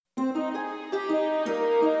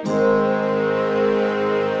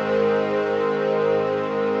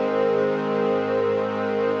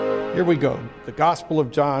Here we go. The Gospel of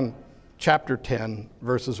John, chapter 10,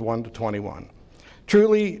 verses 1 to 21.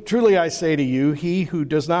 Truly, truly I say to you, he who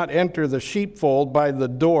does not enter the sheepfold by the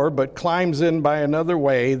door, but climbs in by another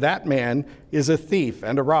way, that man is a thief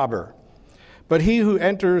and a robber. But he who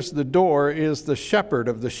enters the door is the shepherd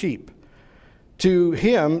of the sheep. To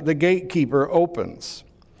him the gatekeeper opens.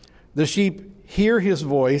 The sheep hear his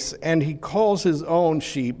voice, and he calls his own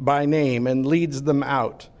sheep by name and leads them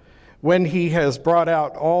out. When he has brought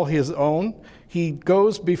out all his own, he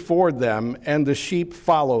goes before them, and the sheep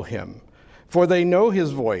follow him. For they know his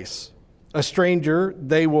voice. A stranger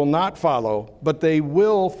they will not follow, but they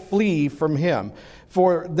will flee from him,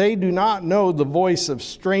 for they do not know the voice of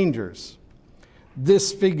strangers.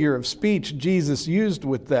 This figure of speech Jesus used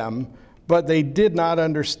with them, but they did not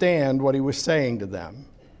understand what he was saying to them.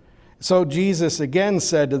 So Jesus again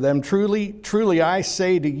said to them, Truly, truly I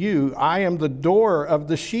say to you, I am the door of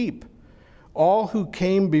the sheep. All who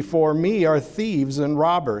came before me are thieves and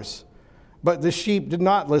robbers, but the sheep did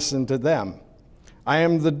not listen to them. I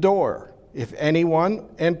am the door. If anyone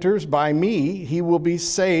enters by me, he will be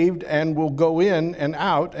saved and will go in and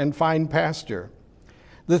out and find pasture.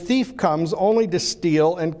 The thief comes only to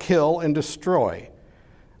steal and kill and destroy.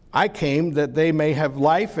 I came that they may have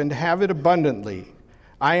life and have it abundantly.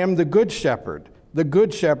 I am the good shepherd. The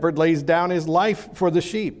good shepherd lays down his life for the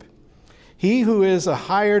sheep. He who is a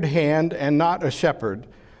hired hand and not a shepherd,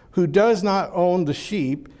 who does not own the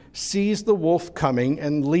sheep, sees the wolf coming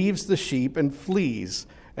and leaves the sheep and flees,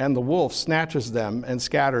 and the wolf snatches them and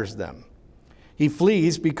scatters them. He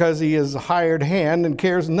flees because he is a hired hand and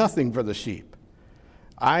cares nothing for the sheep.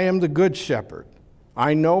 I am the good shepherd.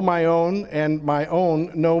 I know my own, and my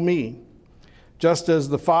own know me. Just as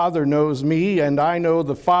the Father knows me, and I know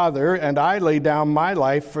the Father, and I lay down my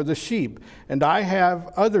life for the sheep. And I have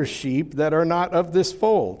other sheep that are not of this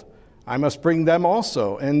fold. I must bring them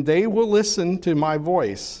also, and they will listen to my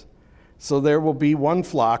voice. So there will be one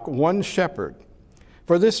flock, one shepherd.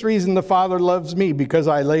 For this reason the Father loves me, because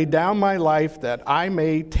I lay down my life that I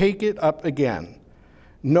may take it up again.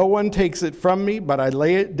 No one takes it from me, but I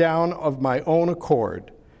lay it down of my own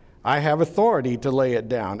accord. I have authority to lay it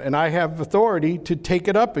down, and I have authority to take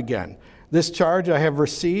it up again. This charge I have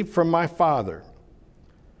received from my Father.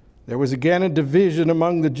 There was again a division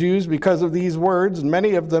among the Jews because of these words, and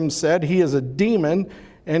many of them said, He is a demon,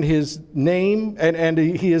 and his name, and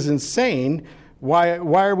he is insane. Why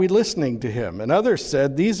are we listening to him? And others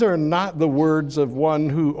said, These are not the words of one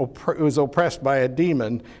who is oppressed by a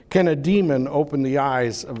demon. Can a demon open the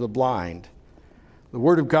eyes of the blind? The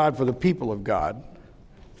word of God for the people of God.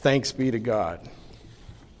 Thanks be to God.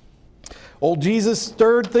 Old Jesus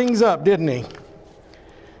stirred things up, didn't he?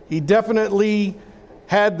 He definitely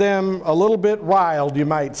had them a little bit wild, you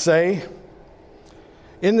might say.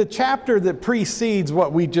 In the chapter that precedes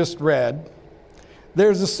what we just read,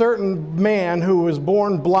 there's a certain man who was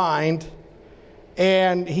born blind,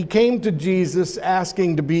 and he came to Jesus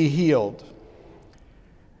asking to be healed.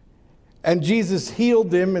 And Jesus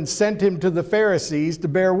healed him and sent him to the Pharisees to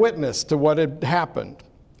bear witness to what had happened.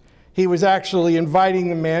 He was actually inviting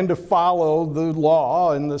the man to follow the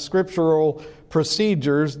law and the scriptural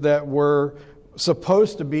procedures that were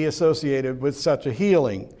supposed to be associated with such a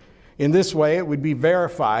healing. In this way, it would be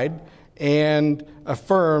verified and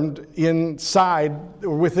affirmed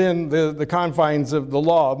within the confines of the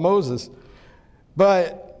law of Moses.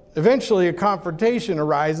 But eventually a confrontation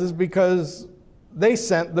arises because they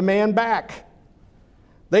sent the man back.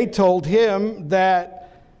 They told him that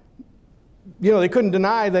they couldn't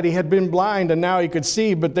deny that he had been blind and now he could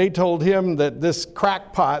see, but they told him that this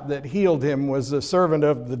crackpot that healed him was a servant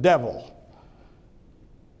of the devil.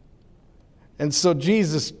 And so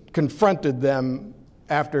Jesus confronted them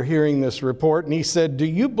after hearing this report, and he said, Do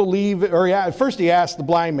you believe, first he asked the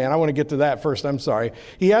blind man, I want to get to that first, I'm sorry.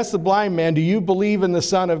 He asked the blind man, Do you believe in the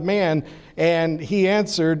Son of Man? And he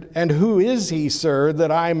answered, And who is he, sir,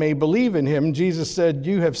 that I may believe in him? Jesus said,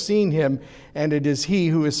 You have seen him, and it is he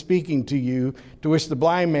who is speaking to you. To which the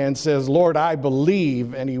blind man says, Lord, I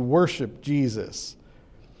believe, and he worshiped Jesus.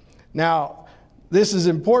 Now, this is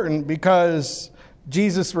important because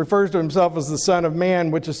Jesus refers to himself as the Son of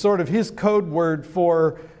Man, which is sort of his code word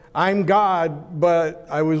for I'm God, but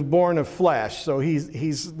I was born of flesh. So this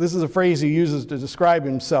is a phrase he uses to describe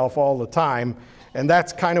himself all the time, and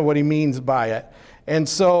that's kind of what he means by it. And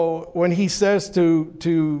so when he says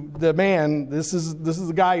to the man, this is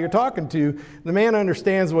the guy you're talking to, the man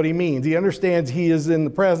understands what he means. He understands he is in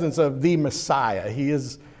the presence of the Messiah. He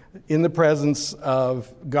is in the presence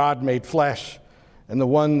of God made flesh, and the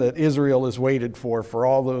one that Israel has waited for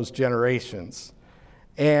all those generations.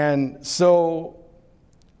 And so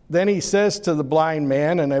Then he says to the blind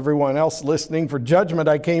man and everyone else listening, for judgment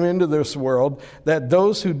I came into this world, that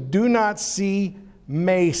those who do not see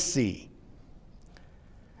may see,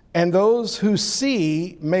 and those who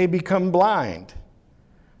see may become blind.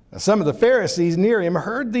 Now, some of the Pharisees near him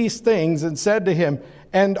heard these things and said to him,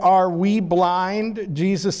 and are we blind?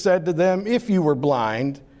 Jesus said to them, if you were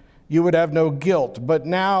blind, you would have no guilt. But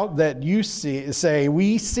now that you say,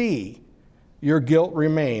 we see, your guilt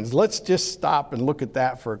remains. Let's just stop and look at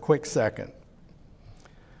that for a quick second.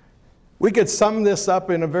 We could sum this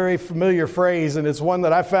up in a very familiar phrase, and it's one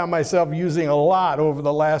that I found myself using a lot over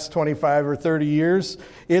the last 25 or 30 years.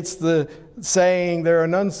 It's the saying, there are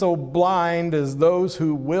none so blind as those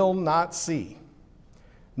who will not see,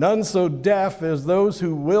 none so deaf as those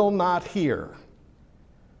who will not hear.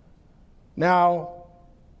 Now,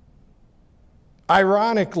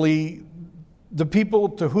 ironically, the people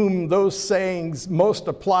to whom those sayings most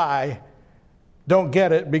apply don't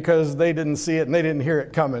get it because they didn't see it and they didn't hear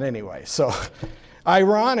it coming anyway. So,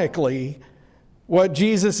 ironically, what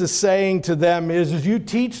Jesus is saying to them is, you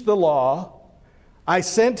teach the law. I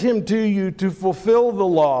sent him to you to fulfill the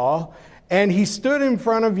law, and he stood in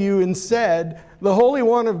front of you and said, the Holy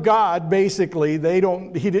One of God, basically,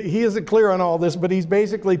 he isn't clear on all this, but he's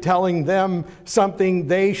basically telling them something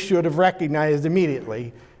they should have recognized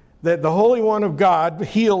immediately, that the Holy One of God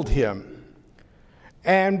healed him.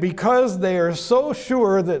 And because they are so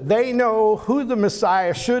sure that they know who the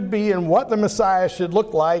Messiah should be and what the Messiah should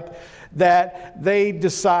look like, that they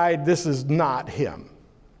decide this is not him.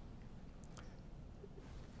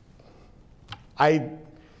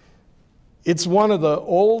 It's one of the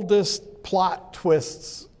oldest plot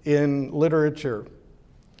twists in literature.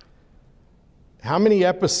 How many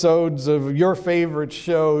episodes of your favorite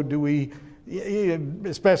show do we,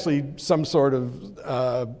 especially some sort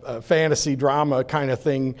of fantasy drama kind of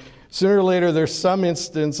thing, sooner or later there's some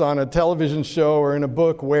instance on a television show or in a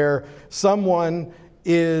book where someone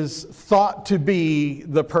is thought to be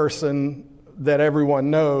the person that everyone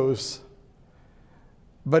knows,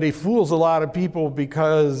 but he fools a lot of people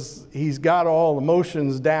because he's got all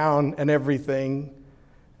emotions down and everything,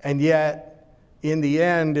 and yet in the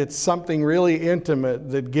end, it's something really intimate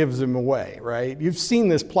that gives him away, right? You've seen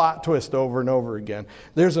this plot twist over and over again.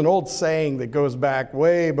 There's an old saying that goes back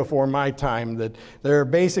way before my time that there are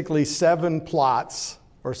basically 7 plots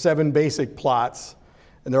or 7 basic plots,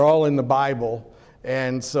 and they're all in the Bible.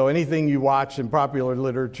 And so anything you watch in popular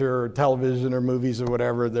literature or television or movies or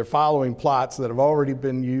whatever, they're following plots that have already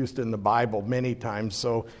been used in the Bible many times.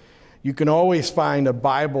 So you can always find a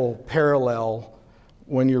Bible parallel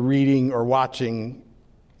when you're reading or watching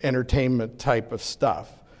entertainment type of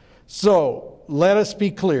stuff. So let us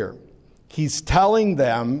be clear. He's telling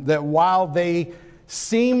them that while they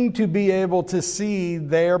seem to be able to see,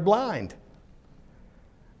 they are blind.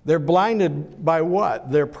 They're blinded by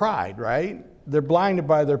what? Their pride, right? They're blinded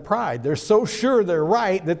by their pride. They're so sure they're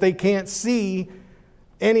right that they can't see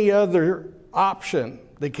any other option.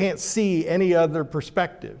 They can't see any other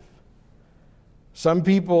perspective. Some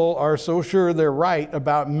people are so sure they're right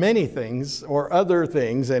about many things, or other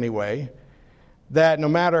things anyway, that no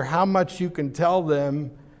matter how much you can tell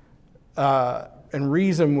them and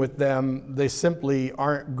reason with them, they simply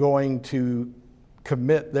aren't going to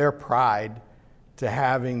commit their pride to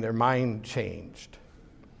having their mind changed.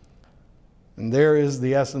 And there is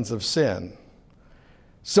the essence of sin.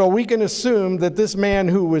 So we can assume that this man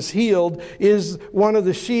who was healed is one of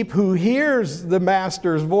the sheep who hears the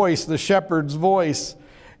master's voice, the shepherd's voice,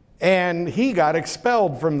 and he got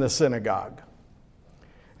expelled from the synagogue.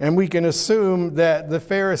 And we can assume that the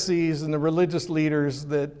Pharisees and the religious leaders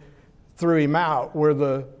that threw him out were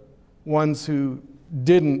the ones who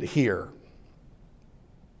didn't hear.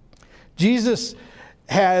 Jesus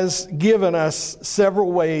has given us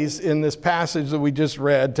several ways in this passage that we just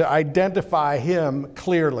read to identify him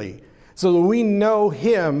clearly so that we know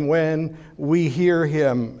him when we hear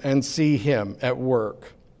him and see him at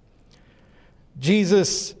work.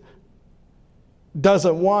 Jesus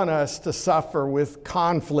doesn't want us to suffer with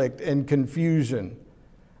conflict and confusion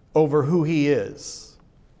over who he is.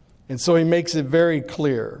 And so he makes it very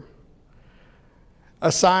clear.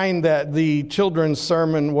 A sign that the children's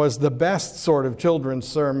sermon was the best sort of children's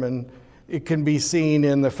sermon, it can be seen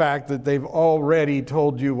in the fact that they've already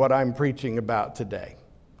told you what I'm preaching about today.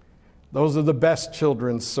 Those are the best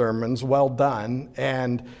children's sermons. Well done.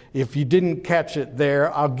 And if you didn't catch it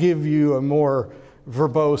there, I'll give you a more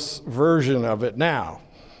verbose version of it now.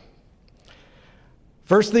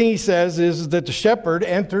 First thing he says is that the shepherd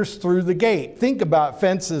enters through the gate. Think about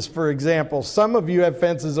fences, for example. Some of you have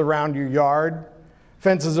fences around your yard,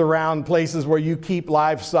 fences around places where you keep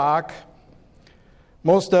livestock.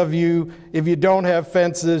 Most of you, if you don't have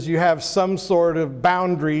fences, you have some sort of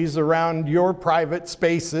boundaries around your private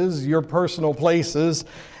spaces, your personal places,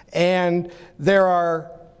 and there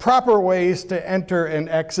are proper ways to enter and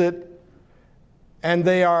exit, and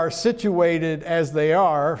they are situated as they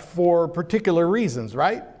are for particular reasons,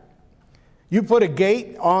 right? You put a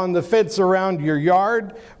gate on the fence around your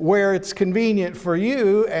yard where it's convenient for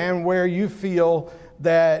you and where you feel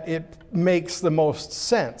that it makes the most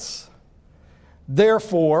sense.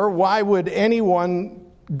 Therefore, why would anyone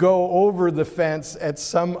go over the fence at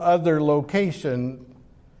some other location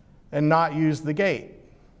and not use the gate?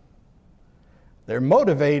 They're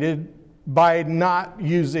motivated by not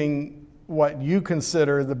using what you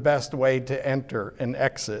consider the best way to enter and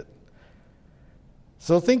exit.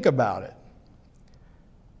 So think about it.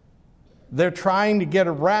 They're trying to get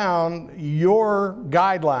around your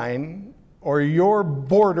guideline or your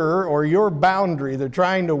border or your boundary. They're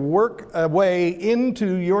trying to work a way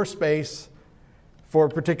into your space for a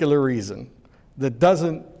particular reason that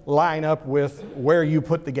doesn't line up with where you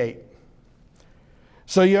put the gate.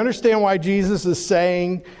 So you understand why Jesus is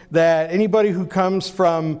saying that anybody who comes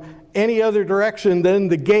from any other direction than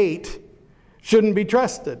the gate shouldn't be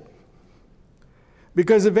trusted.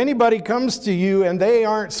 Because if anybody comes to you and they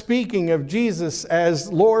aren't speaking of Jesus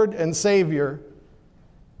as Lord and Savior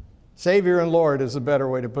and Lord is a better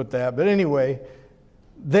way to put that. But anyway,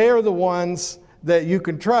 they're the ones that you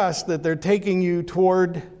can trust that they're taking you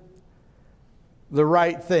toward the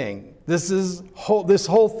right thing. This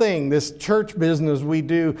whole thing, this church business we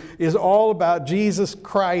do, is all about Jesus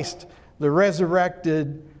Christ, the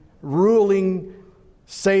resurrected, ruling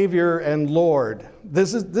Savior and Lord.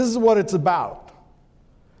 This is what it's about.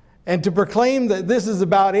 And to proclaim that this is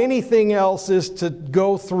about anything else is to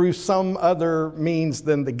go through some other means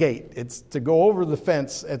than the gate. It's to go over the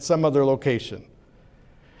fence at some other location.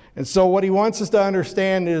 And so what he wants us to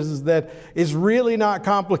understand is that it's really not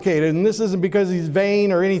complicated. And this isn't because he's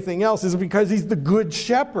vain or anything else. It's because he's the good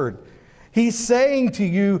shepherd. He's saying to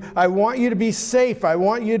you, I want you to be safe. I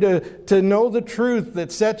want you to know the truth that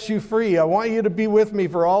sets you free. I want you to be with me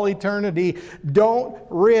for all eternity. Don't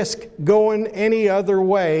risk going any other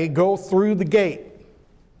way. Go through the gate.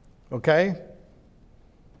 Okay?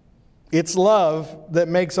 It's love that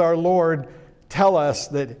makes our Lord tell us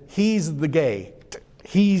that he's the gate.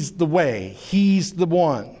 He's the way. He's the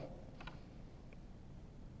one.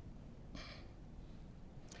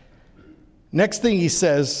 Next thing he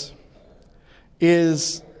says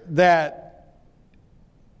is that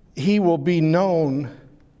he will be known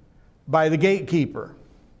by the gatekeeper.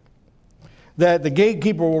 That the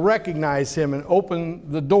gatekeeper will recognize him and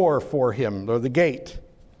open the door for him, or the gate.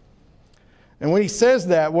 And when he says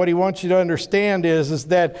that, what he wants you to understand is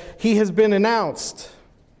that he has been announced.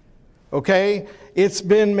 Okay? It's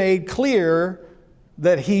been made clear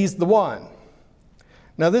that he's the one.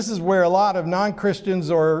 Now, this is where a lot of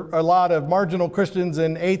non-Christians or a lot of marginal Christians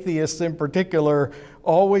and atheists in particular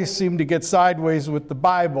always seem to get sideways with the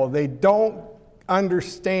Bible. They don't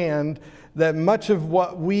understand that much of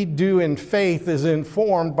what we do in faith is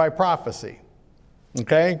informed by prophecy.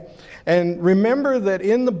 Okay? And remember that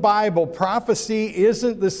in the Bible, prophecy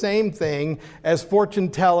isn't the same thing as fortune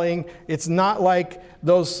telling. It's not like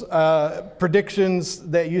those predictions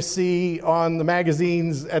that you see on the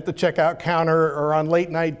magazines at the checkout counter or on late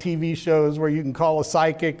night TV shows where you can call a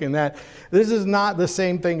psychic and that. This is not the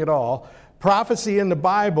same thing at all. Prophecy in the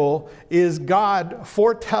Bible is God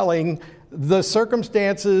foretelling the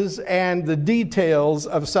circumstances and the details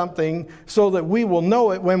of something so that we will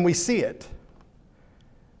know it when we see it.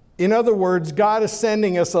 In other words, God is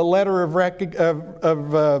sending us a letter of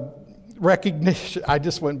recognition. I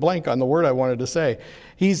just went blank on the word I wanted to say.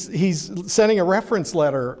 He's sending a reference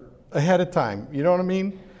letter ahead of time. You know what I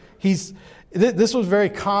mean? This was very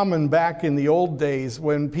common back in the old days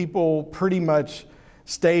when people pretty much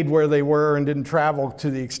stayed where they were and didn't travel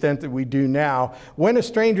to the extent that we do now. When a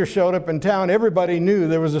stranger showed up in town, everybody knew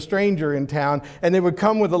there was a stranger in town, and they would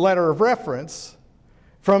come with a letter of reference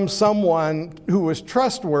from someone who was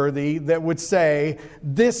trustworthy that would say,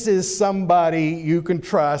 this is somebody you can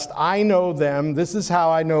trust. I know them. This is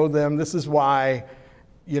how I know them. This is why,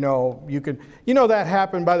 you can. That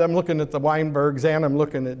happened I'm looking at the Weinbergs and I'm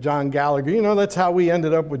looking at John Gallagher. That's how we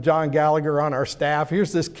ended up with John Gallagher on our staff.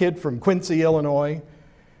 Here's this kid from Quincy, Illinois.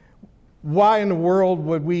 Why in the world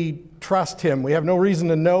would we trust him? We have no reason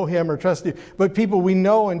to know him or trust him. But people we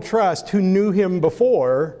know and trust who knew him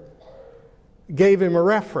before gave him a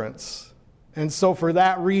reference. And so for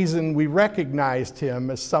that reason, we recognized him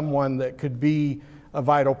as someone that could be a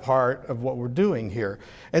vital part of what we're doing here.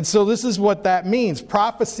 And so this is what that means.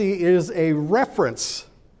 Prophecy is a reference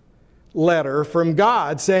letter from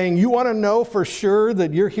God saying, you want to know for sure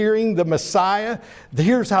that you're hearing the Messiah?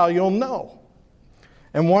 Here's how you'll know.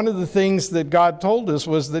 And one of the things that God told us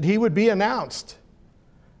was that he would be announced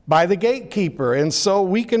by the gatekeeper. And so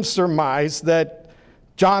we can surmise that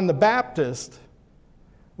John the Baptist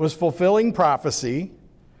was fulfilling prophecy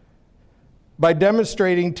by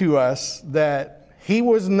demonstrating to us that he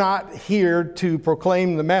was not here to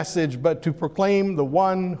proclaim the message, but to proclaim the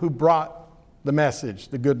one who brought the message,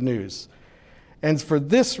 the good news. And for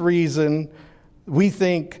this reason, we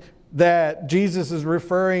think that Jesus is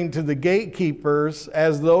referring to the gatekeepers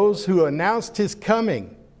as those who announced his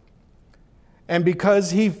coming. And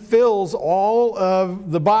because he fills all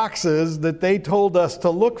of the boxes that they told us to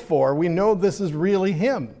look for, we know this is really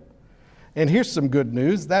him. And here's some good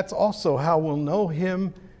news. That's also how we'll know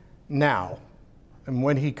him now and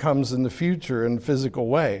when he comes in the future in a physical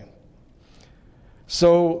way.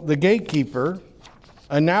 So the gatekeeper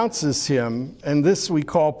announces him, and this we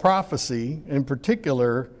call prophecy, in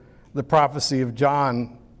particular, the prophecy of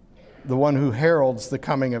John, the one who heralds the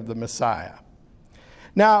coming of the Messiah.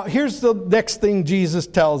 Now, here's the next thing Jesus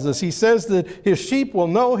tells us. He says that his sheep will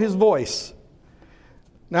know his voice.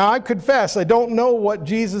 Now, I confess, I don't know what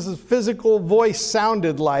Jesus' physical voice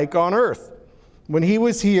sounded like on earth. When he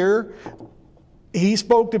was here, he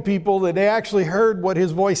spoke to people that they actually heard what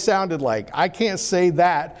his voice sounded like. I can't say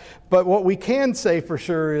that, but what we can say for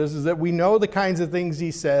sure is that we know the kinds of things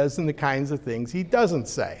he says and the kinds of things he doesn't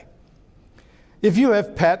say. If you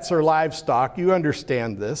have pets or livestock, you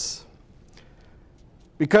understand this,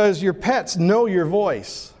 because your pets know your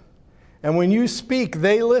voice. And when you speak,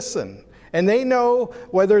 they listen. And they know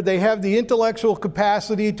whether they have the intellectual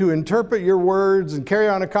capacity to interpret your words and carry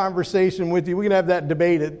on a conversation with you. We can have that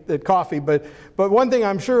debate at coffee. But one thing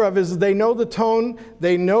I'm sure of is they know the tone,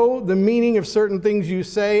 they know the meaning of certain things you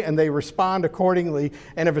say, and they respond accordingly.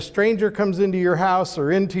 And if a stranger comes into your house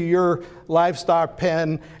or into your livestock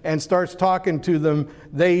pen and starts talking to them,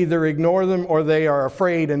 they either ignore them or they are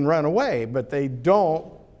afraid and run away. But they don't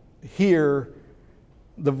hear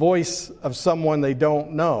the voice of someone they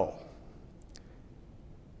don't know.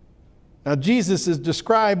 Now, Jesus is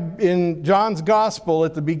described in John's Gospel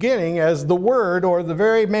at the beginning as the Word, or the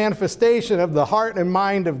very manifestation of the heart and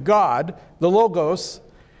mind of God, the Logos.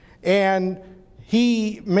 And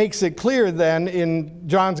he makes it clear then in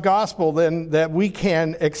John's Gospel then that we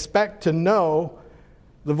can expect to know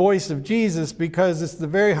the voice of Jesus because it's the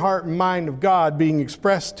very heart and mind of God being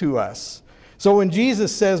expressed to us. So when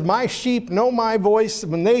Jesus says, my sheep know my voice,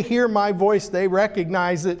 when they hear my voice, they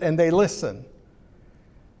recognize it and they listen.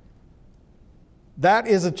 That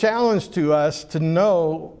is a challenge to us to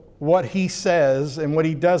know what he says and what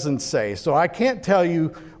he doesn't say. So I can't tell you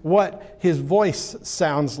what his voice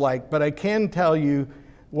sounds like, but I can tell you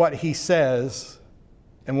what he says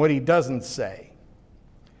and what he doesn't say.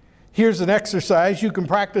 Here's an exercise you can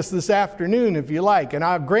practice this afternoon if you like. And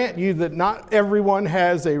I'll grant you that not everyone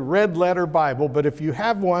has a red letter Bible, but if you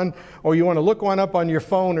have one or you want to look one up on your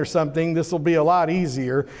phone or something, this will be a lot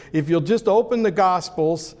easier. If you'll just open the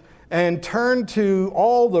Gospels and turn to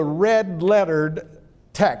all the red-lettered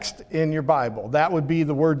text in your Bible. That would be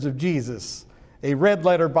the words of Jesus. A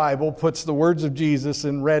red-letter Bible puts the words of Jesus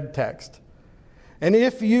in red text. And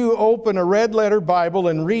if you open a red-letter Bible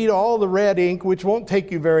and read all the red ink, which won't take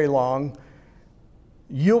you very long,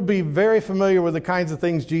 you'll be very familiar with the kinds of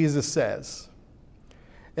things Jesus says.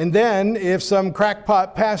 And then if some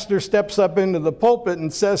crackpot pastor steps up into the pulpit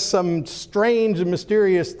and says some strange and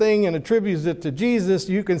mysterious thing and attributes it to Jesus,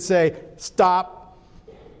 you can say, stop.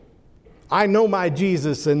 I know my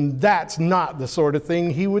Jesus, and that's not the sort of thing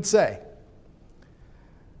he would say.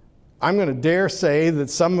 I'm going to dare say that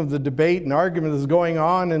some of the debate and argument that's going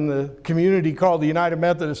on in the community called the United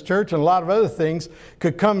Methodist Church and a lot of other things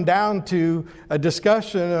could come down to a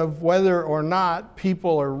discussion of whether or not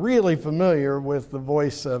people are really familiar with the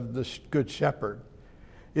voice of the Good Shepherd.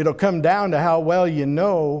 It'll come down to how well you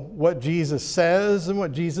know what Jesus says and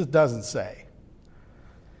what Jesus doesn't say.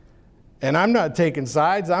 And I'm not taking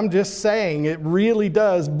sides. I'm just saying it really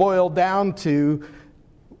does boil down to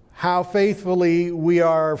how faithfully we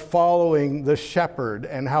are following the shepherd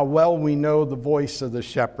and how well we know the voice of the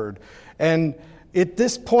shepherd. And at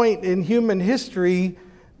this point in human history,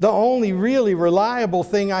 the only really reliable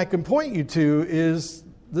thing I can point you to is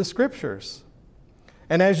the Scriptures.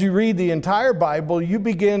 And as you read the entire Bible, you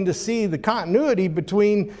begin to see the continuity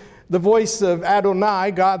between the voice of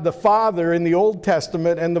Adonai, God the Father, in the Old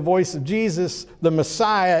Testament, and the voice of Jesus, the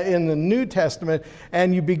Messiah, in the New Testament,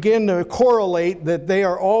 and you begin to correlate that they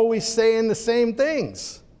are always saying the same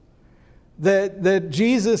things. that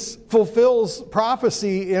Jesus fulfills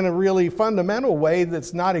prophecy in a really fundamental way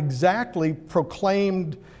that's not exactly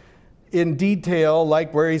proclaimed in detail,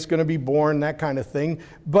 like where he's going to be born, that kind of thing.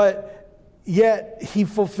 But yet he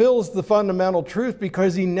fulfills the fundamental truth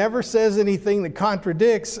because he never says anything that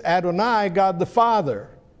contradicts Adonai, God the Father.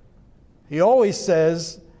 He always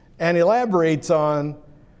says and elaborates on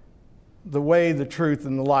the way, the truth,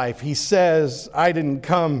 and the life. He says, I didn't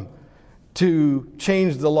come to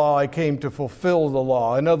change the law, I came to fulfill the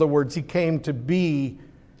law. In other words, he came to be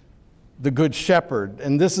the good shepherd.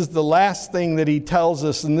 And this is the last thing that he tells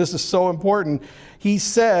us, and this is so important. He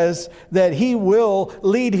says that he will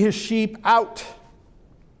lead his sheep out.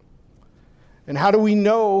 And how do we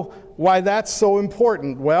know why that's so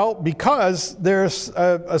important? Well, because there's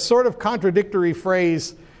a sort of contradictory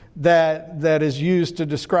phrase that is used to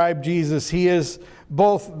describe Jesus. He is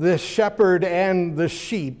both the shepherd and the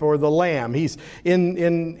sheep, or the lamb. He's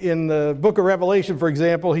in the book of Revelation, for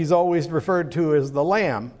example, he's always referred to as the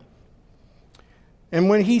lamb. And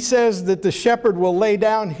when he says that the shepherd will lay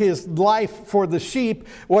down his life for the sheep,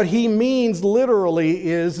 what he means literally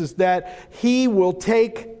is that he will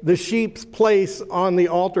take the sheep's place on the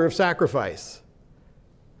altar of sacrifice.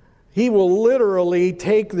 He will literally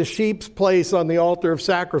take the sheep's place on the altar of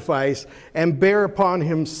sacrifice and bear upon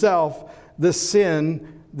himself the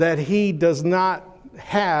sin that he does not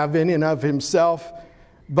have in and of himself,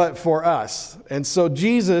 but for us. And so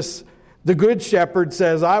Jesus, the good shepherd,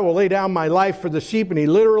 says, I will lay down my life for the sheep. And he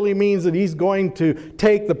literally means that he's going to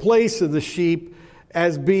take the place of the sheep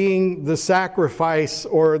as being the sacrifice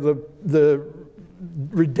or the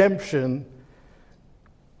redemption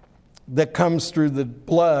that comes through the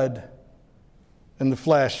blood and the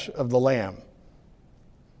flesh of the Lamb.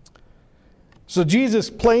 So Jesus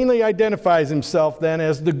plainly identifies himself then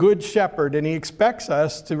as the good shepherd, and he expects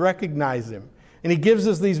us to recognize him. And he gives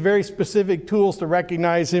us these very specific tools to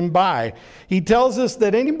recognize him by. He tells us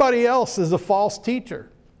that anybody else is a false teacher,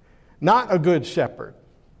 not a good shepherd.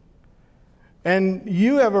 And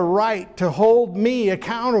you have a right to hold me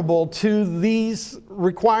accountable to these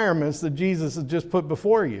requirements that Jesus has just put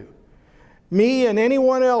before you. Me and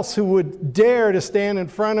anyone else who would dare to stand in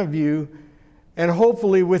front of you and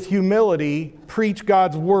hopefully with humility preach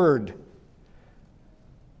God's word.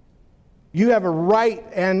 You have a right,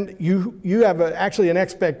 and you have actually an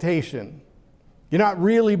expectation. You're not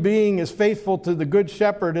really being as faithful to the good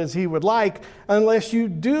shepherd as he would like unless you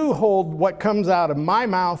do hold what comes out of my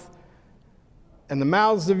mouth and the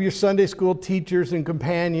mouths of your Sunday school teachers and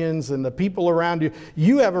companions and the people around you.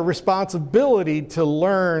 You have a responsibility to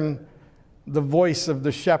learn the voice of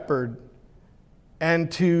the shepherd and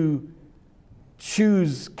to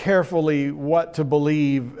choose carefully what to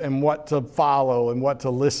believe and what to follow and what to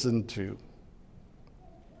listen to.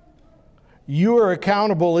 You are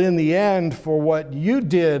accountable in the end for what you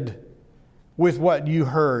did with what you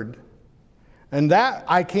heard. And that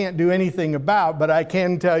I can't do anything about, but I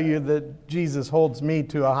can tell you that Jesus holds me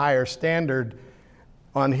to a higher standard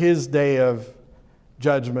on his day of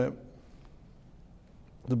judgment,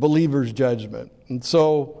 the believer's judgment. And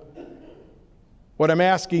so what I'm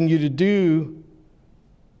asking you to do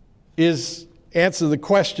is answer the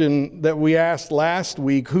question that we asked last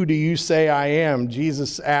week, who do you say I am?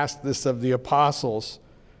 Jesus asked this of the apostles.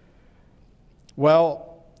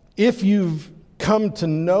 Well, if you've come to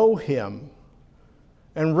know him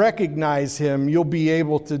and recognize him, you'll be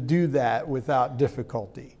able to do that without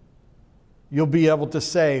difficulty. You'll be able to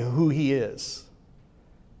say who he is.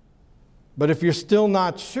 But if you're still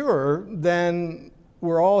not sure, then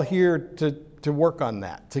we're all here to work on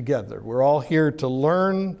that together. We're all here to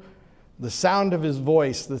learn the sound of his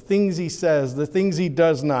voice, the things he says, the things he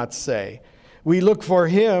does not say. We look for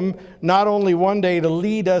him not only one day to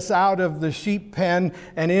lead us out of the sheep pen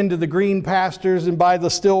and into the green pastures and by the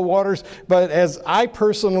still waters, but as I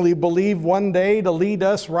personally believe, one day to lead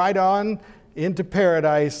us right on into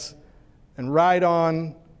paradise and right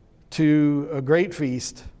on to a great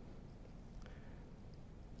feast.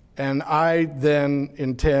 And I then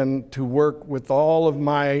intend to work with all of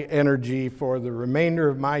my energy for the remainder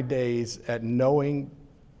of my days at knowing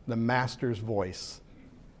the Master's voice.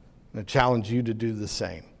 And I challenge you to do the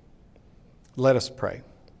same. Let us pray.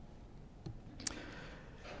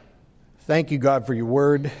 Thank you, God, for your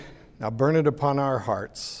word. Now burn it upon our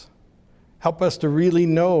hearts. Help us to really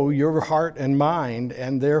know your heart and mind,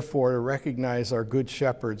 and therefore to recognize our good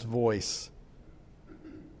shepherd's voice.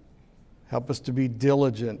 Help us to be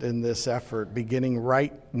diligent in this effort, beginning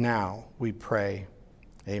right now, we pray.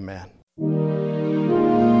 Amen.